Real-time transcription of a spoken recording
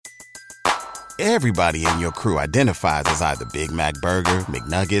Everybody in your crew identifies as either Big Mac Burger,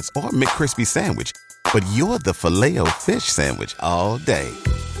 McNuggets, or McCrispy Sandwich. But you're the Filet-O-Fish Sandwich all day.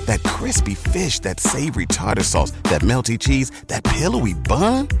 That crispy fish, that savory tartar sauce, that melty cheese, that pillowy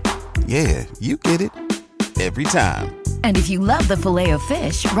bun. Yeah, you get it. Every time. And if you love the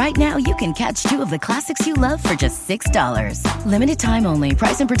Filet-O-Fish, right now you can catch two of the classics you love for just $6. Limited time only.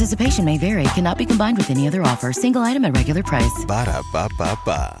 Price and participation may vary. Cannot be combined with any other offer. Single item at regular price.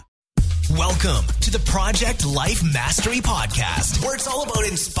 Ba-da-ba-ba-ba. Welcome to the Project Life Mastery Podcast, where it's all about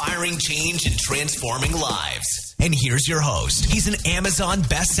inspiring change and transforming lives. And here's your host. He's an Amazon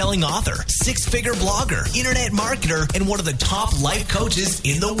best-selling author, six-figure blogger, internet marketer, and one of the top life coaches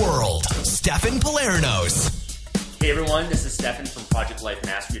in the world, Stefan Palernos. Hey everyone, this is Stefan from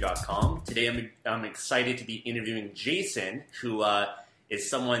ProjectLifeMastery.com. Today I'm excited to be interviewing Jason, who is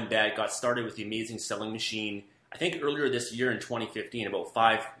someone that got started with the Amazing Selling Machine, I think earlier this year in 2015, about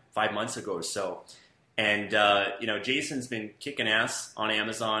five months ago or so. And, Jason's been kicking ass on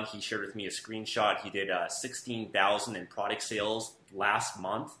Amazon. He shared with me a screenshot. He did 16,000 in product sales last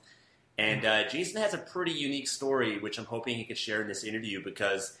month. And Jason has a pretty unique story, which I'm hoping he could share in this interview,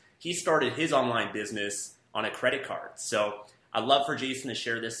 because he started his online business on a credit card. So I'd love for Jason to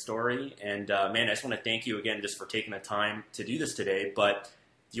share this story. And, man, I just want to thank you again just for taking the time to do this today. But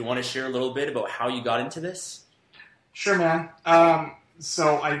do you want to share a little bit about how you got into this? Sure, man.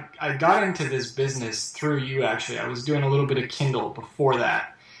 So I got into this business through you, actually. I was doing a little bit of Kindle before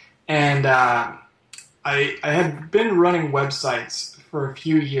that. And I had been running websites for a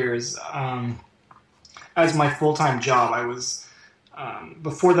few years as my full-time job. I was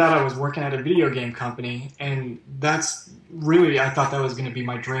before that, I was working at a video game company, and that's really, I thought that was going to be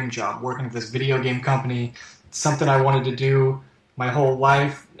my dream job, working at this video game company. It's something I wanted to do my whole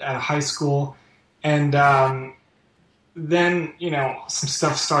life at high school. And then, some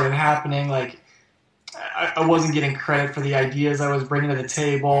stuff started happening. Like, I wasn't getting credit for the ideas I was bringing to the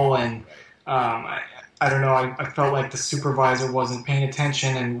table, and I don't know, I felt like the supervisor wasn't paying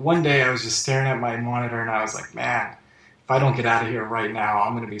attention. And one day I was just staring at my monitor, and I was like, man, if I don't get out of here right now,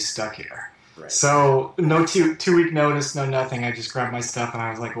 I'm going to be stuck here. Right. So no two-week notice, no nothing. I just grabbed my stuff, and I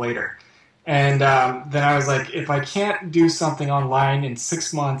was like, later. And then I was like, if I can't do something online in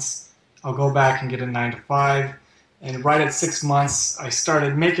 6 months, I'll go back and get a 9-to-5. And right at 6 months, I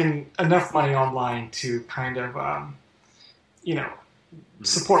started making enough money online to kind of,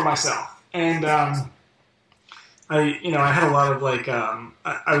 support myself. And I had a lot of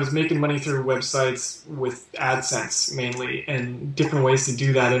I was making money through websites with AdSense mainly, and different ways to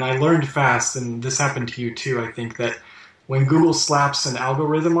do that. And I learned fast, and this happened to you too, I think, that when Google slaps an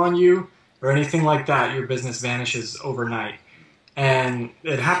algorithm on you or anything like that, your business vanishes overnight. And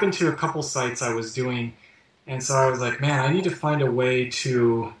it happened to a couple sites I was doing. And so I was like, man, I need to find a way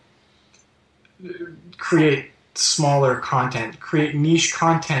to create smaller content, create niche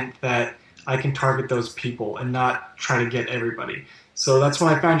content that I can target those people and not try to get everybody. So that's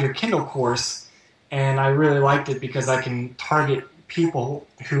when I found your Kindle course, and I really liked it because I can target people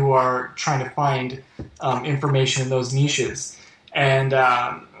who are trying to find information in those niches. And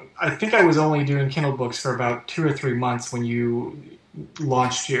I think I was only doing Kindle books for about 2 or 3 months when you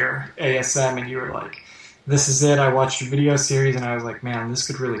launched your ASM, and you were like, this is it. I watched your video series, and I was like, man, this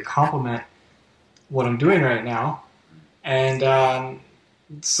could really complement what I'm doing right now. And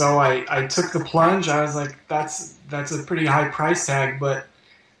so I took the plunge. I was like, that's a pretty high price tag, but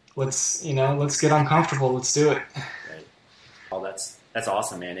let's get uncomfortable. Let's do it. Right. Well, that's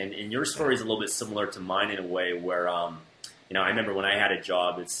awesome, man. And your story is a little bit similar to mine in a way where, I remember when I had a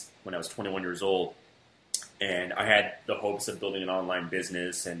job, it's when I was 21 years old, and I had the hopes of building an online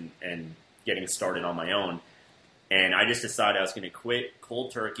business and getting started on my own. And I just decided I was going to quit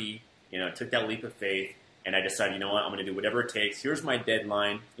cold turkey, took that leap of faith, and I decided, you know what, I'm going to do whatever it takes. Here's my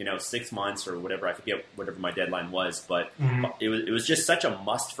deadline, 6 months or whatever. I forget whatever my deadline was, but it was just such a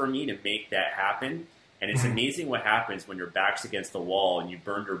must for me to make that happen. And it's amazing what happens when your back's against the wall and you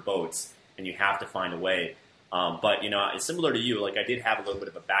burned your boats and you have to find a way. But it's similar to you. Like, I did have a little bit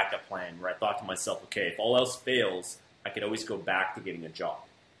of a backup plan where I thought to myself, okay, if all else fails, I could always go back to getting a job.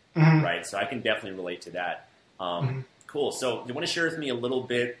 Right, so I can definitely relate to that. Cool. So, you want to share with me a little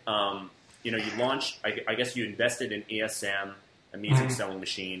bit? You launched. I guess you invested in ASM, Amazing Selling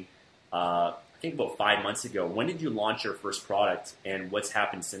Machine. I think about 5 months ago. When did you launch your first product, and what's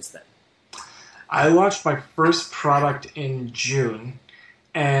happened since then? I launched my first product in June,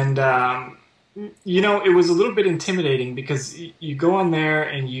 and it was a little bit intimidating because you go on there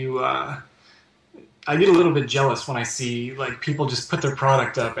and you. I get a little bit jealous when I see people just put their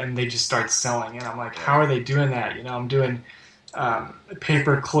product up and they just start selling, and I'm like, how are they doing that? I'm doing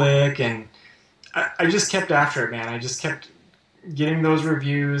pay-per-click and I just kept after it, man. I just kept getting those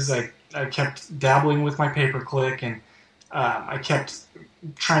reviews. I kept dabbling with my pay-per-click, and I kept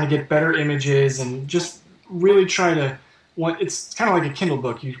trying to get better images and just really try to it's kind of like a Kindle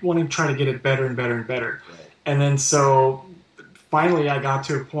book. You want to try to get it better and better and better. Right. And then so finally I got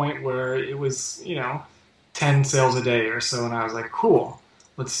to a point where it was, 10 sales a day or so, and I was like, cool,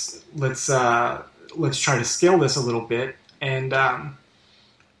 let's try to scale this a little bit. And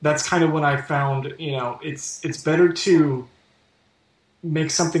that's kind of when I found, it's better to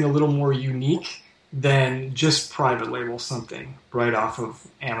make something a little more unique than just private label something right off of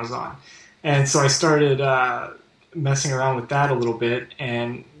Amazon. And so I started messing around with that a little bit,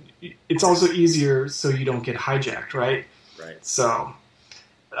 and it's also easier so you don't get hijacked, right? Right. So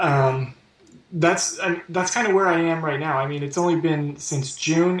that's kind of where I am right now. I mean, it's only been since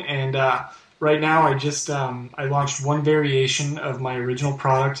June, and right now I just I launched one variation of my original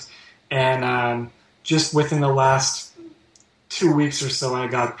product, and just within the last 2 weeks or so, I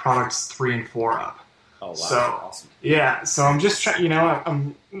got products 3 and 4 up. Oh wow! So, Awesome. Yeah, so I'm just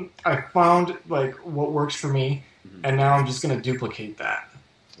trying. I found like what works for me, and now I'm just going to duplicate that.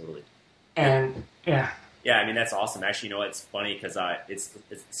 Totally. And yeah. Yeah, I mean, that's awesome. Actually, it's funny because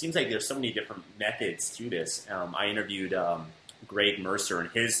it seems like there's so many different methods to this. I interviewed Greg Mercer, and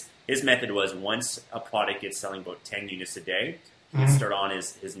his method was once a product gets selling about 10 units a day, he'd start on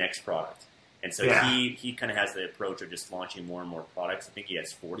his next product. And so he kind of has the approach of just launching more and more products. I think he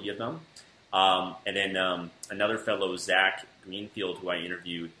has 40 of them. And then another fellow, Zach Greenfield, who I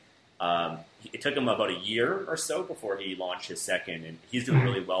interviewed, it took him about a year or so before he launched his second, and he's doing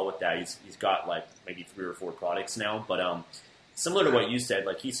really well with that. He's got like maybe 3 or 4 products now. But similar to what you said,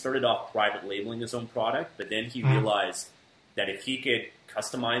 like he started off private labeling his own product, but then he realized that if he could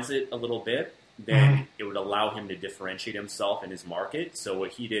customize it a little bit, then it would allow him to differentiate himself in his market. So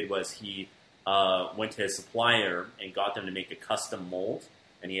what he did was he went to his supplier and got them to make a custom mold,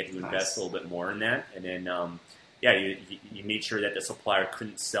 and he had to invest a little bit more in that. And then you made sure that the supplier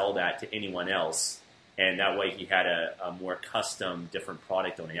couldn't sell that to anyone else, and that way he had a more custom, different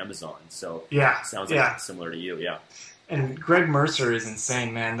product on Amazon. So sounds like similar to you, yeah. And Greg Mercer is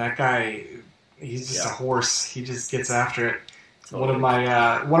insane, man. That guy, he's just a horse. He just gets after it. Totally.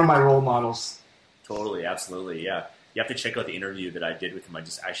 One of my role models. Totally, absolutely, yeah. You have to check out the interview that I did with him. I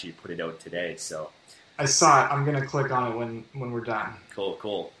just actually put it out today, so. I saw it. I'm going to click on it when we're done.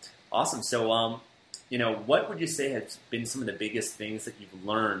 Cool. Awesome. So, what would you say has been some of the biggest things that you've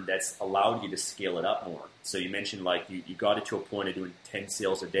learned that's allowed you to scale it up more? So you mentioned like you got it to a point of doing 10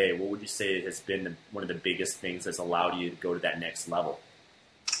 sales a day. What would you say has been one of the biggest things that's allowed you to go to that next level?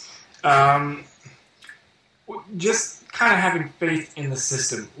 Just kind of having faith in the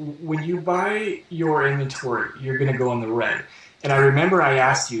system. When you buy your inventory, you're going to go in the red. And I remember I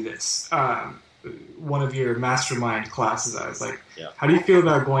asked you this, one of your mastermind classes. I was like, how do you feel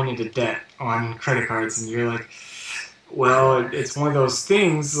about going into debt on credit cards? And you're like, well, it's one of those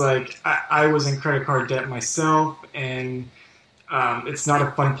things. Like I was in credit card debt myself, and it's not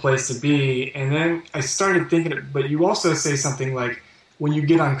a fun place to be. And then I started thinking, but you also say something like, when you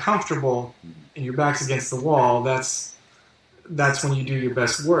get uncomfortable and your back's against the wall, that's when you do your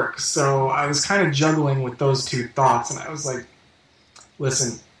best work. So I was kind of juggling with those two thoughts, and I was like,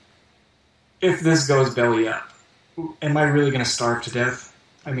 listen, if this goes belly up, am I really going to starve to death?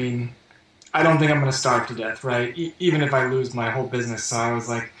 I mean, I don't think I'm going to starve to death, right? Even if I lose my whole business. So I was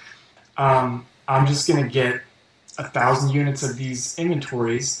like, I'm just going to get 1,000 units of these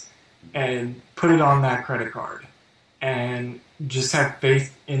inventories and put it on that credit card, and just have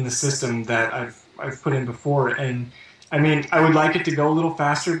faith in the system that I've put in before. And I mean, I would like it to go a little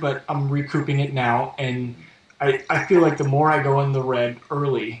faster, but I'm recouping it now, and I feel like the more I go in the red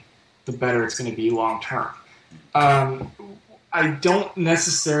early, the better it's going to be long term. I don't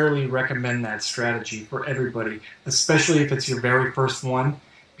necessarily recommend that strategy for everybody, especially if it's your very first one,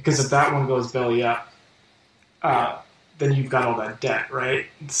 because if that one goes belly up, then you've got all that debt, right?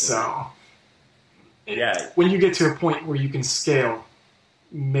 So when you get to a point where you can scale,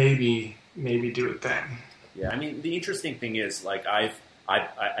 maybe do it then. Yeah, I mean, the interesting thing is, like, I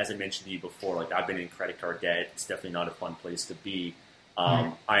as I mentioned to you before, like, I've been in credit card debt. It's definitely not a fun place to be.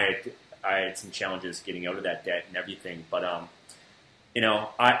 I had some challenges getting out of that debt and everything, but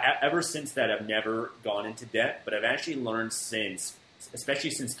ever since that, I've never gone into debt. But I've actually learned since,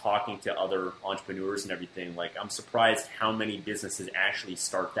 especially since talking to other entrepreneurs and everything, like, I'm surprised how many businesses actually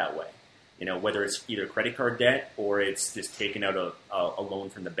start that way. Whether it's either credit card debt or it's just taking out a loan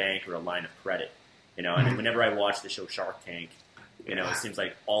from the bank or a line of credit. And whenever I watch the show Shark Tank, it seems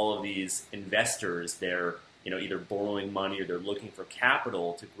like all of these investors, they're either borrowing money or they're looking for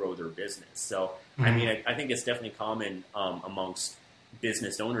capital to grow their business. So, I mean, I think it's definitely common amongst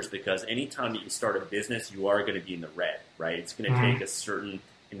business owners, because anytime that you start a business, you are going to be in the red, right? It's going to take a certain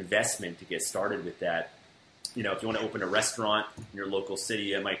investment to get started with that. If you want to open a restaurant in your local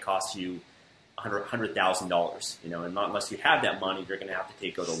city, it might cost you $100,000, and not unless you have that money, you're going to have to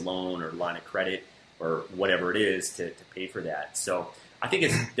take out a loan or line of credit or whatever it is to pay for that. So I think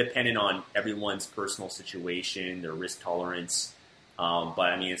it's dependent on everyone's personal situation, their risk tolerance. But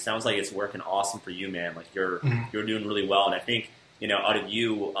I mean, it sounds like it's working awesome for you, man. Like you're doing really well. And I think, out of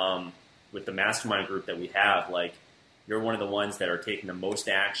you, with the mastermind group that we have, like you're one of the ones that are taking the most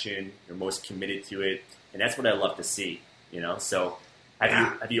action. You're most committed to it. And that's what I love to see, So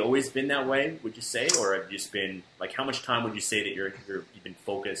have you always been that way, would you say? Or have you just been, like, how much time would you say that you've been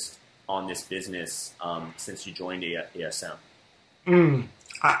focused on this business since you joined ASM?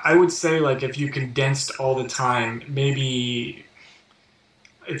 I would say, like, if you condensed all the time, maybe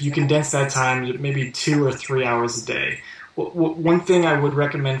if you condense that time, maybe 2 or 3 hours a day. One thing I would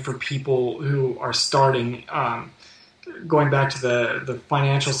recommend for people who are starting, going back to the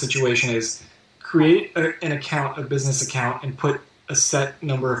financial situation, is create an account, a business account, and put a set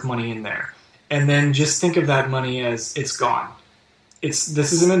number of money in there. And then just think of that money as it's gone. This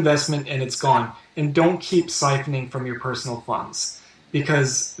is an investment and it's gone. And don't keep siphoning from your personal funds,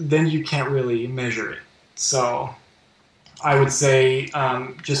 because then you can't really measure it. So I would say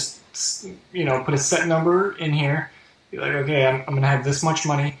just put a set number in here. Be like, okay, I'm going to have this much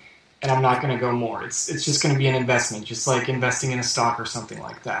money and I'm not going to go more. It's just going to be an investment, just like investing in a stock or something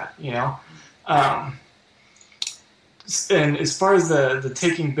like that, And as far as the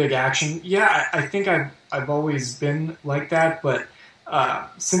taking big action, yeah, I think I've always been like that. But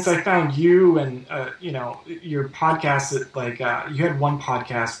since I found you and your podcast, you had one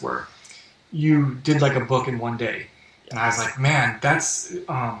podcast where you did like a book in one day, and I was like, man, that's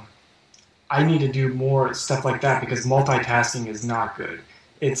I need to do more stuff like that, because multitasking is not good.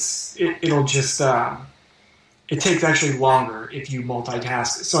 It'll just it takes actually longer if you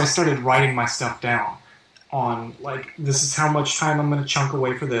multitask. So I started writing my stuff down on, like, this is how much time I'm going to chunk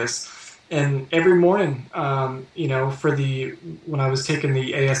away for this. And every morning, when I was taking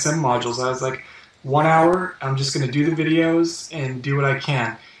the ASM modules, I was like, 1 hour, I'm just going to do the videos and do what I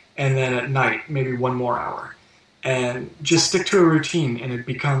can. And then at night, maybe 1 more hour. And just stick to a routine, and it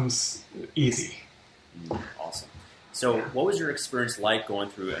becomes easy. Awesome. So what was your experience like going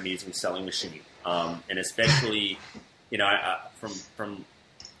through Amazing Selling Machine? And especially, from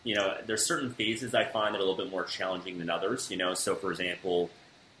there's certain phases I find that are a little bit more challenging than others, So, for example,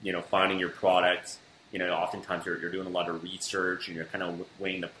 finding your product, oftentimes you're doing a lot of research and you're kind of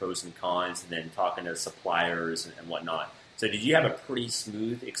weighing the pros and cons and then talking to suppliers and whatnot. So did you have a pretty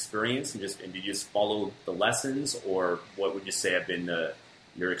smooth experience and did you just follow the lessons, or what would you say have been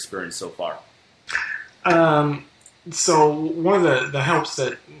your experience so far? So one of the helps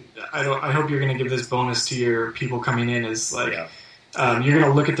that I hope you're going to give this bonus to your people coming in is like, you're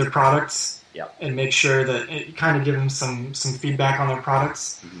going to look at their products and make sure that it kind of give them some feedback on their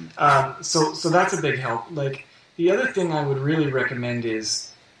products. Mm-hmm. So that's a big help. Like, the other thing I would really recommend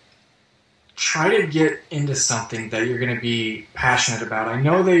is try to get into something that you're going to be passionate about. I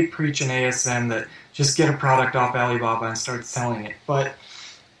know they preach in ASM that just get a product off Alibaba and start selling it, but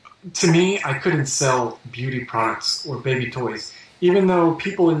to me, I couldn't sell beauty products or baby toys, even though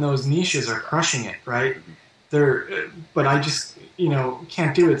people in those niches are crushing it, right? But I just,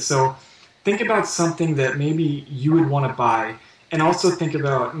 can't do it. So think about something that maybe you would want to buy, and also think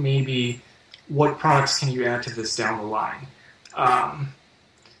about maybe what products can you add to this down the line.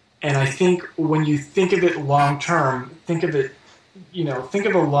 And I think when you think of it long term, think of a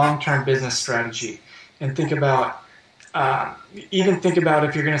long-term business strategy, and think about if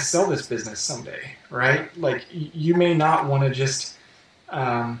you're going to sell this business someday, right? Like, you may not want to just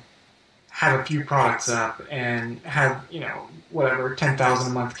have a few products up and have, $10,000 a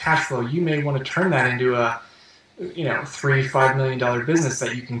month cash flow. You may want to turn that into a, $3-5 million business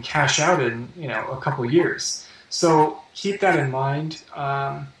that you can cash out in, a couple years. So keep that in mind.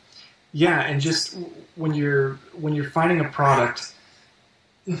 And just when you're finding a product,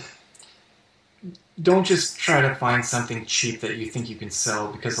 don't just try to find something cheap that you think you can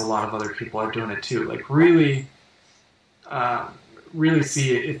sell because a lot of other people are doing it too. Like, really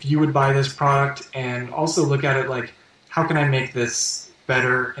see if you would buy this product, and also look at it like, how can I make this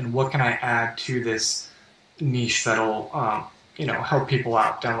better, and what can I add to this niche that'll help people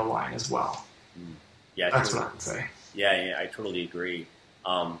out down the line as well. Yeah, that's what I would say. Yeah, I totally agree.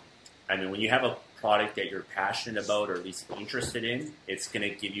 When you have a product that you're passionate about or at least interested in, it's going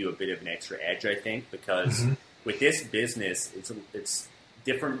to give you a bit of an extra edge, I think, because with this business, it's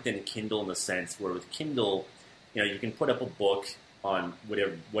different than Kindle in the sense where with Kindle, you can put up a book on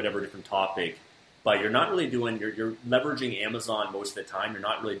whatever different topic, but you're not really doing, you're leveraging Amazon most of the time. You're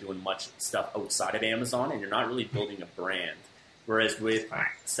not really doing much stuff outside of Amazon, and you're not really building a brand. Whereas with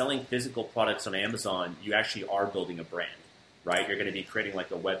selling physical products on Amazon, you actually are building a brand, right? You're going to be creating like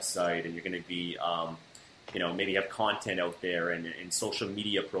a website, and you're going to be, maybe have content out there and social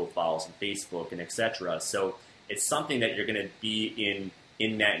media profiles and Facebook and etc. So it's something that you're going to be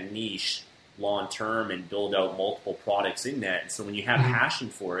in that niche long term and build out multiple products in that. And so when you have passion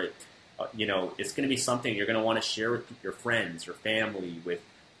for it, it's going to be something you're going to want to share with your friends, your family, with,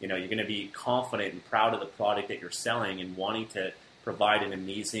 you're going to be confident and proud of the product that you're selling and wanting to provide an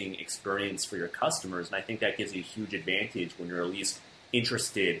amazing experience for your customers. And I think that gives you a huge advantage when you're at least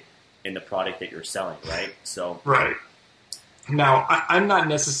interested in the product that you're selling, right? So right. Now, I'm not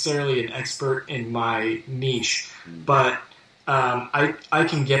necessarily an expert in my niche, but I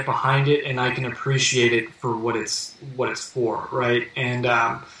can get behind it and I can appreciate it for what it's for, right? And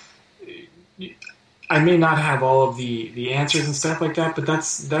I may not have all of the answers and stuff like that, but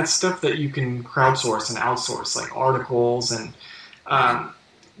that's stuff that you can crowdsource and outsource, like articles and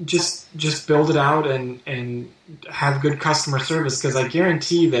just build it out and have good customer service. Because I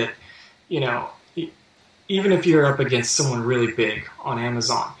guarantee that, even if you're up against someone really big on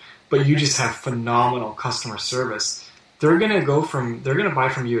Amazon, but you just have phenomenal customer service, they're gonna buy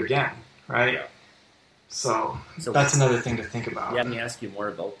from you again, right? Yeah. So that's another thing to think about. Yeah, let me ask you more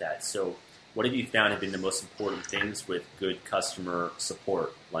about that. So what have you found have been the most important things with good customer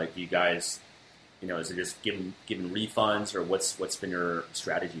support? Like, you guys, is it just giving refunds, or what's been your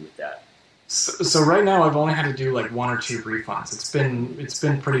strategy with that? So right now I've only had to do like 1 or 2 refunds. It's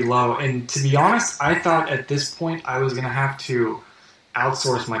been pretty low. And to be honest, I thought at this point I was going to have to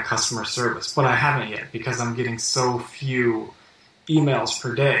outsource my customer service, but I haven't yet because I'm getting so few emails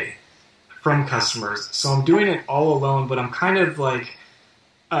per day from customers. So I'm doing it all alone, but I'm kind of like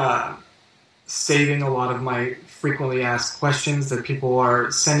saving a lot of my frequently asked questions that people are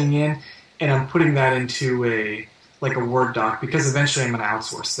sending in, and I'm putting that into a Word doc because eventually I'm going to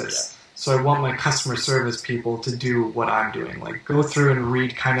outsource this. Yeah. So I want my customer service people to do what I'm doing, like go through and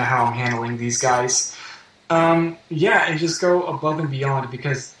read kind of how I'm handling these guys. And just go above and beyond,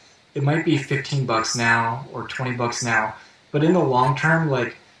 because it might be $15 now or $20 now, but in the long term,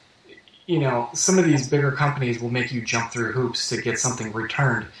 some of these bigger companies will make you jump through hoops to get something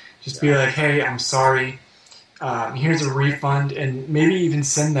returned. Just be like, hey, I'm sorry, here's a refund, and maybe even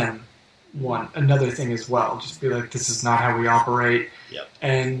send them another thing as well. Just be like, this is not how we operate. Yep.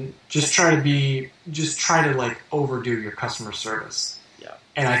 And just try to overdo your customer service. Yeah.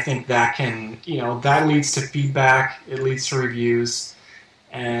 And I think that can, that leads to feedback, it leads to reviews.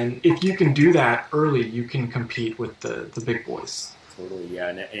 And if you can do that early, you can compete with the big boys. Totally, yeah.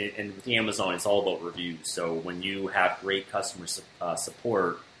 And with Amazon, it's all about reviews. So when you have great customer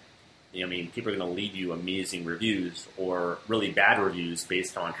support, people are going to leave you amazing reviews or really bad reviews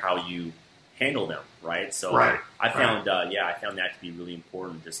based on how you handle them, right? So I found that to be really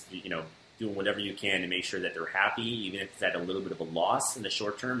important. Just, doing whatever you can to make sure that they're happy, even if it's at a little bit of a loss in the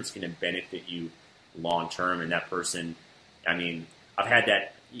short term, it's going to benefit you long term. And that person, I've had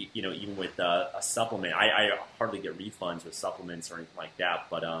that, even with a supplement. I hardly get refunds with supplements or anything like that,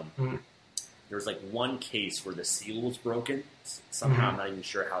 but there was one case where the seal was broken. Somehow, I'm not even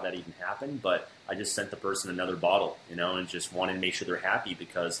sure how that even happened, but I just sent the person another bottle, and just wanted to make sure they're happy,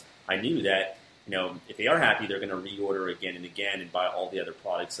 because I knew that, if they are happy, they're going to reorder again and again and buy all the other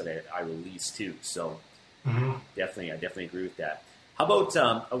products that I release too. So I definitely agree with that. How about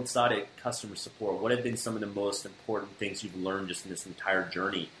outside of customer support? What have been some of the most important things you've learned just in this entire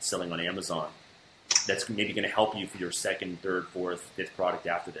journey selling on Amazon that's maybe going to help you for your second, third, fourth, fifth product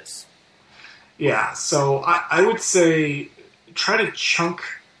after this? Yeah, so I would say try to chunk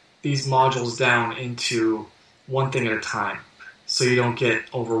these modules down into one thing at a time so you don't get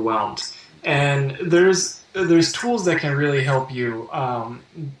overwhelmed. And there's tools that can really help you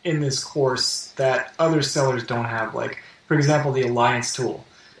in this course that other sellers don't have. Like, for example, the Alliance tool.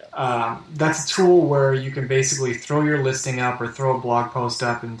 That's a tool where you can basically throw your listing up or throw a blog post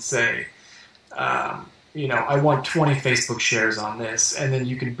up and say, I want 20 Facebook shares on this. And then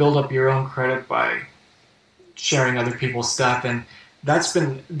you can build up your own credit by sharing other people's stuff. And that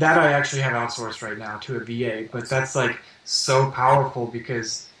I actually have outsourced right now to a VA. But that's so powerful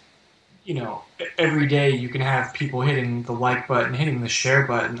because, every day you can have people hitting the like button, hitting the share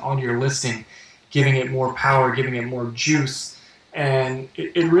button on your listing, giving it more power, giving it more juice. And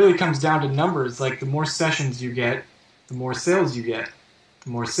it really comes down to numbers. Like the more sessions you get, the more sales you get. The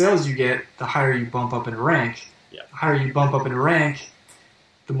more sales you get, the higher you bump up in rank. Yeah. The higher you bump up in rank,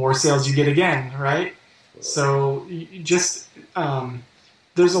 the more sales you get again, right? So you just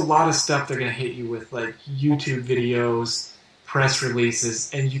there's a lot of stuff they're going to hit you with, like YouTube videos, press releases,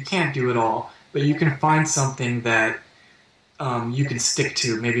 and you can't do it all. But you can find something that you can stick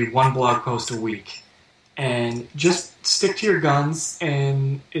to, maybe one blog post a week. And just stick to your guns,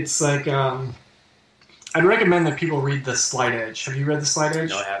 and it's like I'd recommend that people read The Slight Edge. Have you read The Slight Edge?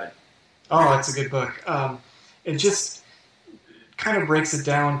 No, I haven't. Oh, it's a good book. It just kind of breaks it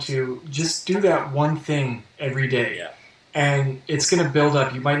down to just do that one thing every day. Yeah. And it's going to build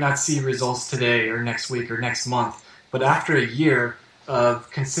up. You might not see results today or next week or next month, but after a year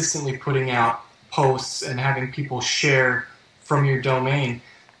of consistently putting out posts and having people share from your domain,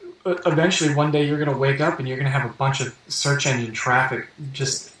 eventually one day you're going to wake up and you're going to have a bunch of search engine traffic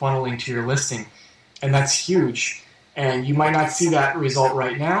just funneling to your listing. And that's huge. And you might not see that result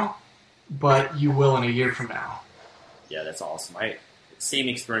right now, but you will in a year from now. Yeah, that's awesome. Same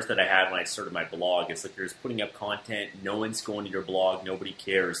experience that I had when I started my blog. It's like you're just putting up content. No one's going to your blog. Nobody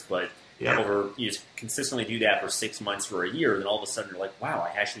cares. But you just consistently do that for 6 months or a year, then all of a sudden you're like, wow,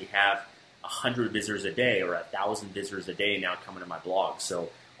 I actually have 100 visitors a day or 1,000 visitors a day now coming to my blog.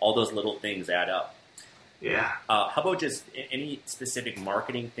 So all those little things add up. Yeah. How about just any specific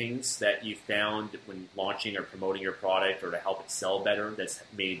marketing things that you found when launching or promoting your product or to help it sell better that's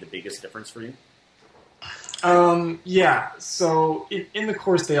made the biggest difference for you? Yeah. So in the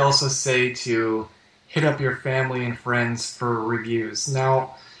course, they also say to hit up your family and friends for reviews.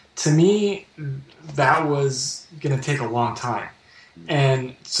 Now, to me, that was going to take a long time.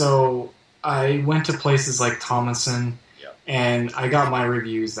 And so I went to places like Thomason, and I got my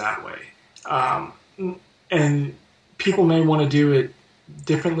reviews that way. And people may want to do it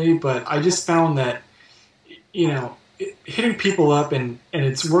differently, but I just found that, hitting people up, and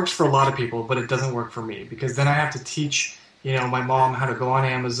it works for a lot of people, but it doesn't work for me, because then I have to teach, my mom how to go on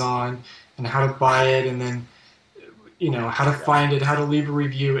Amazon and how to buy it, and then, how to find it, how to leave a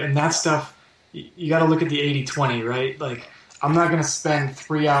review, and that stuff, you got to look at the 80-20, right? Like, I'm not going to spend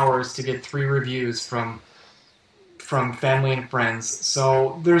 3 hours to get 3 reviews from family and friends.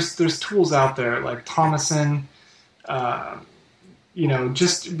 So there's tools out there like Thomason.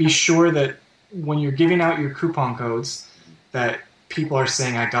 Just be sure that when you're giving out your coupon codes, that people are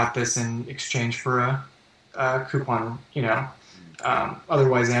saying, I got this in exchange for a coupon,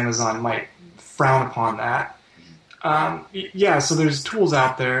 otherwise Amazon might frown upon that. So there's tools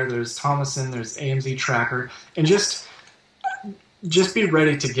out there. There's Thomason, there's AMZ Tracker, and just be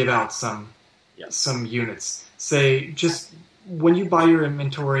ready to give out some units. Say, just when you buy your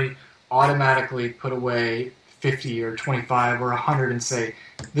inventory, automatically put away 50 or 25 or 100 and say,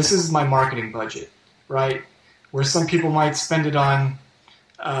 this is my marketing budget, right? Where some people might spend it on,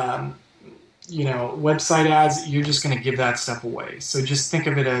 website ads, you're just going to give that stuff away. So just think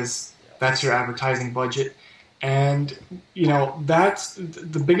of it as that's your advertising budget. And, that's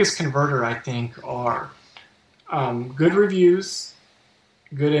the biggest converter, I think, are good reviews,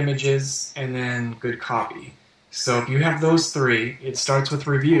 good images, and then good copy. So if you have those 3, it starts with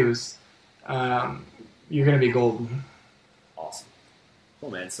reviews, you're going to be golden. Awesome.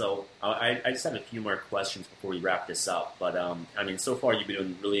 Cool, man. So I just have a few more questions before we wrap this up. But, so far you've been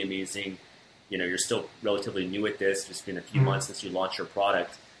doing really amazing. You're still relatively new at this. Just been a few months since you launched your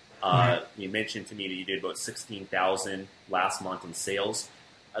product. You mentioned to me that you did about 16,000 last month in sales.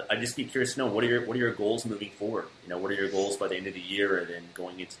 I'd just be curious to know, what are your goals moving forward? What are your goals by the end of the year and then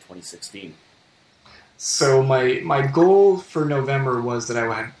going into 2016? So my goal for November was that I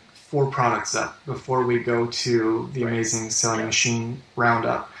would have 4 products up before we go to the Amazing Selling Machine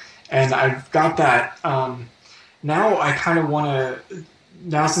Roundup. And I've got that. Now I kind of want to,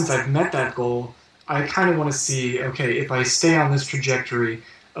 now since I've met that goal, I kind of want to see, okay, if I stay on this trajectory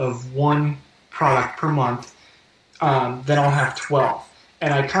of 1 product per month, then I'll have 12.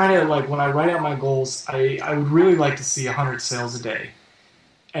 And I kind of, like, when I write out my goals, I would really like to see 100 sales a day.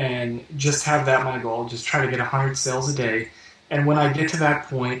 And just have that my goal. Just try to get 100 sales a day. And when I get to that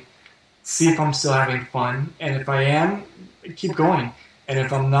point, see if I'm still having fun. And if I am, keep going. And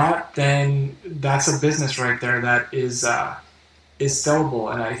if I'm not, then that's a business right there that is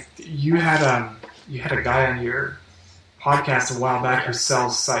sellable. And you had a guy on your podcast a while back who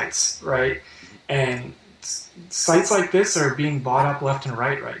sells sites, right? And sites like this are being bought up left and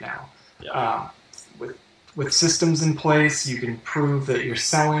right now. Yeah. With systems in place, you can prove that you're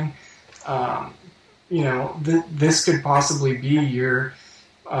selling. This could possibly be your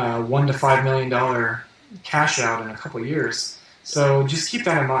 $1 to $5 million cash out in a couple of years. So just keep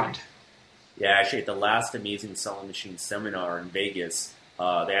that in mind. Yeah, actually, at the last Amazing Selling Machine seminar in Vegas,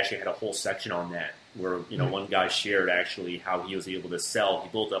 they actually had a whole section on that where, one guy shared actually how he was able to sell. He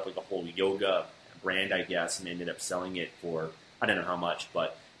built up like a whole yoga brand, I guess, and ended up selling it for, I don't know how much,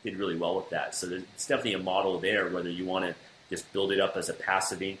 but did really well with that. So it's definitely a model there, whether you want to just build it up as a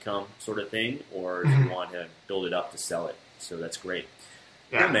passive income sort of thing, or if you want to build it up to sell it. So that's great.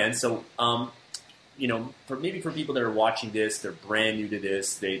 Yeah, man. So, for people that are watching this, they're brand new to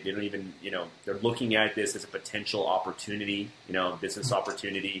this. They don't even, they're looking at this as a potential opportunity, business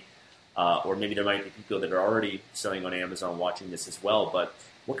opportunity. Or maybe there might be people that are already selling on Amazon watching this as well. But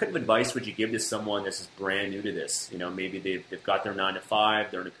what kind of advice would you give to someone that's brand new to this? Maybe they've got their 9-to-5.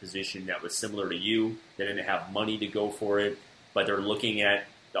 They're in a position that was similar to you. They didn't have money to go for it, but they're looking at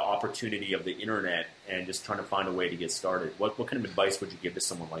the opportunity of the internet and just trying to find a way to get started. What kind of advice would you give to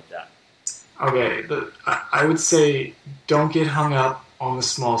someone like that? Okay, I would say don't get hung up on the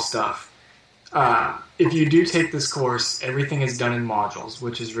small stuff. If you do take this course, everything is done in modules,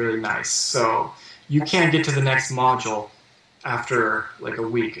 which is really nice. So you can't get to the next module after like a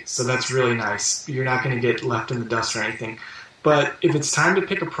week. So that's really nice. You're not going to get left in the dust or anything. But if it's time to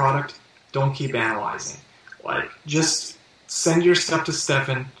pick a product, don't keep analyzing. Like, just send your stuff to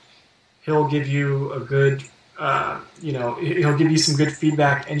Stefan. He'll give you a good, he'll give you some good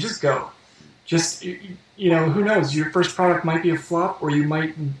feedback, and just go. Just, who knows? Your first product might be a flop, or you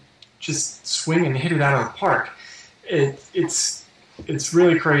might just swing and hit it out of the park. It's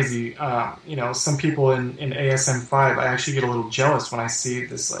really crazy. Some people in ASM 5, I actually get a little jealous when I see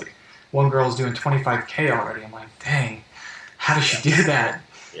this, like, one girl's doing 25K already. I'm like, dang, how does she do that?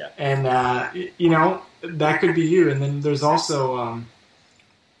 Yeah. And, that could be you. And then there's also,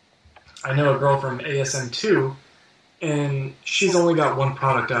 I know a girl from ASM 2, and she's only got one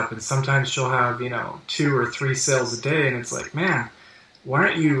product up, and sometimes she'll have, 2 or 3 sales a day, and it's like, man, why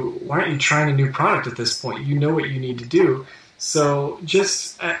aren't you trying a new product at this point? You know what you need to do. So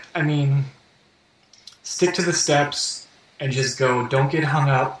just, stick to the steps and just go. Don't get hung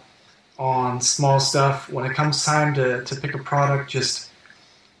up on small stuff. When it comes time to pick a product, just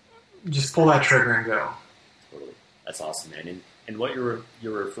pull that trigger and go. Totally. That's awesome, man. And what you're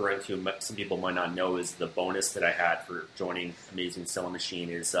referring to, some people might not know, is the bonus that I had for joining Amazing Selling Machine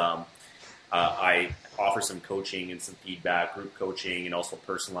is I offer some coaching and some feedback, group coaching, and also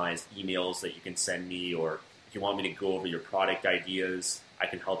personalized emails that you can send me, or if you want me to go over your product ideas, I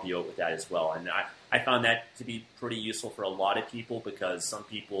can help you out with that as well. And I found that to be pretty useful for a lot of people, because some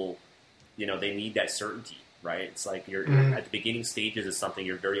people, they need that certainty, right? It's like you're at the beginning stages of something,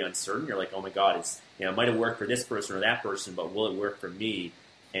 you're very uncertain. You're like, oh my God, it might have worked for this person or that person, but will it work for me?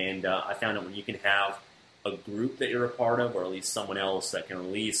 And I found that when you can have a group that you're a part of, or at least someone else that can at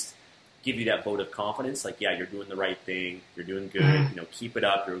least give you that vote of confidence, like, yeah, you're doing the right thing, you're doing good, keep it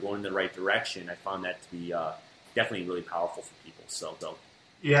up, you're going in the right direction. I found that to be definitely really powerful for people. So,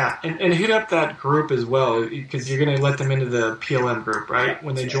 yeah, and hit up that group as well, because you're going to let them into the PLM group, right,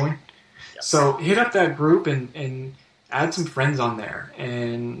 when they join? Yep. So hit up that group and add some friends on there,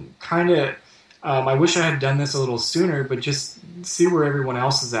 and kind of, I wish I had done this a little sooner, but just see where everyone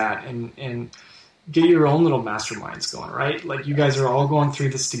else is at, and get your own little masterminds going, right? Like, you guys are all going through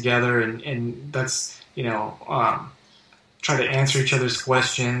this together, and that's, try to answer each other's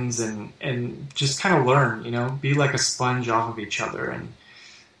questions and just kind of learn, be like a sponge off of each other. And,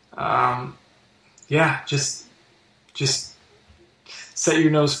 just set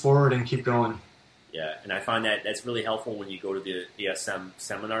your nose forward and keep going. Yeah, and I find that that's really helpful when you go to the ASM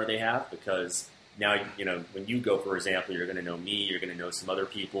seminar they have, because now, when you go, for example, you're going to know me, you're going to know some other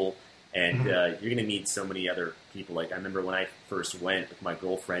people, and you're going to meet so many other people. Like, I remember when I first went with my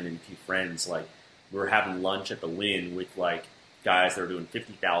girlfriend and a few friends, like, we were having lunch at the Wynn with, like, guys that are doing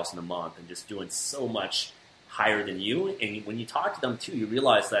 $50,000 a month and just doing so much higher than you. And when you talk to them, too, you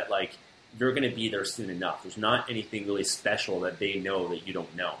realize that, like, you're going to be there soon enough. There's not anything really special that they know that you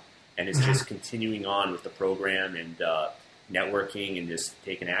don't know. And it's just continuing on with the program and networking and just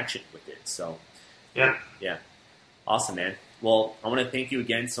taking action with it. So, yeah. Awesome, man. Well, I want to thank you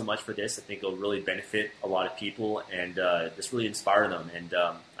again so much for this. I think it'll really benefit a lot of people and just really inspire them. And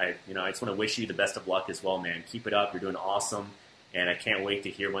I just want to wish you the best of luck as well, man. Keep it up. You're doing awesome. And I can't wait to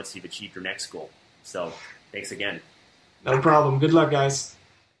hear once you've achieved your next goal. So thanks again. No problem. Good luck, guys.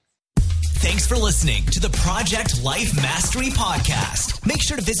 Thanks for listening to the Project Life Mastery Podcast. Make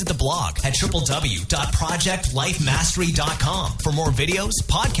sure to visit the blog at www.projectlifemastery.com for more videos,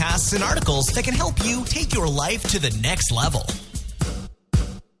 podcasts, and articles that can help you take your life to the next level.